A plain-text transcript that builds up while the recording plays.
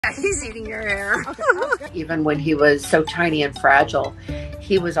He's eating your hair. Even when he was so tiny and fragile,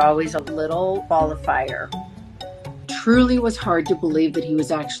 he was always a little ball of fire. Truly was hard to believe that he was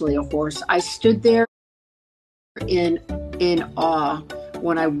actually a horse. I stood there in awe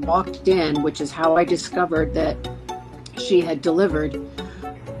when I walked in, which is how I discovered that she had delivered.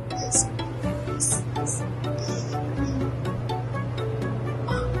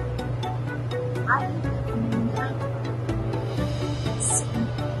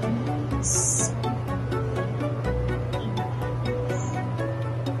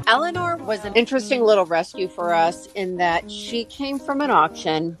 Eleanor was an interesting little rescue for us in that she came from an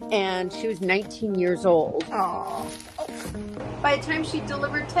auction and she was 19 years old. Aww. By the time she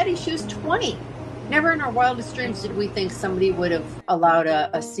delivered Teddy, she was 20. Never in our wildest dreams did we think somebody would have allowed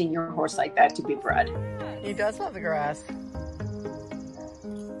a senior horse like that to be bred. He does love the grass.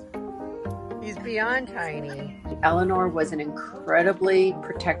 He's beyond tiny. Eleanor was an incredibly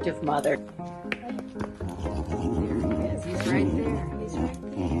protective mother. There he is. He's right there. He's right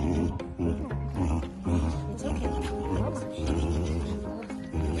there. It's okay.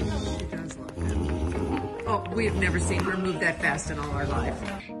 She does love him. Oh, we have never seen her move that fast in all our life.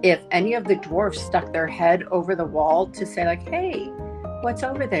 If any of the dwarfs stuck their head over the wall to say like, hey, what's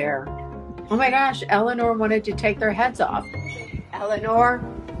over there? Oh my gosh, Eleanor wanted to take their heads off. Eleanor,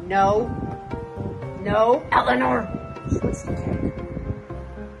 no, Eleanor.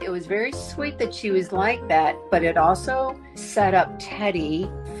 It was very sweet that she was like that, but it also set up Teddy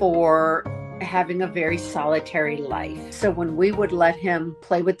for having a very solitary life. So when we would let him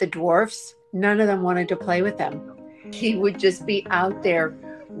play with the dwarfs, none of them wanted to play with him. He would just be out there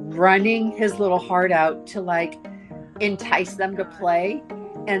running his little heart out to like entice them to play.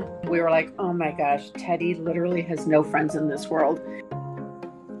 And we were like, oh my gosh, Teddy literally has no friends in this world.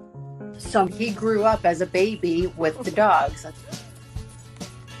 So he grew up as a baby with the dogs. That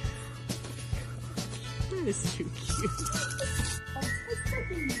is too cute.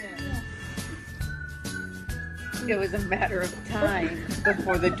 It was a matter of time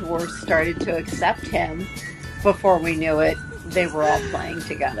before the dwarfs started to accept him. Before we knew it, they were all playing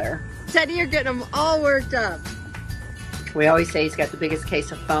together. Teddy, you're getting them all worked up. We always say he's got the biggest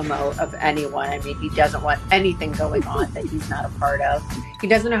case of FOMO of anyone. I mean, he doesn't want anything going on that he's not a part of. He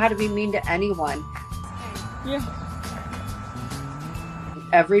doesn't know how to be mean to anyone. Yeah.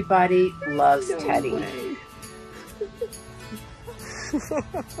 Everybody loves Teddy. Does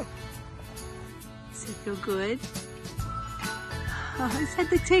it feel good? Oh, is that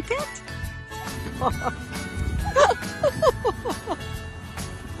the ticket?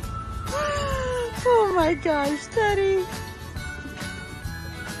 Oh my gosh, Teddy.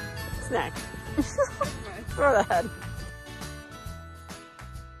 Snack. Throw that.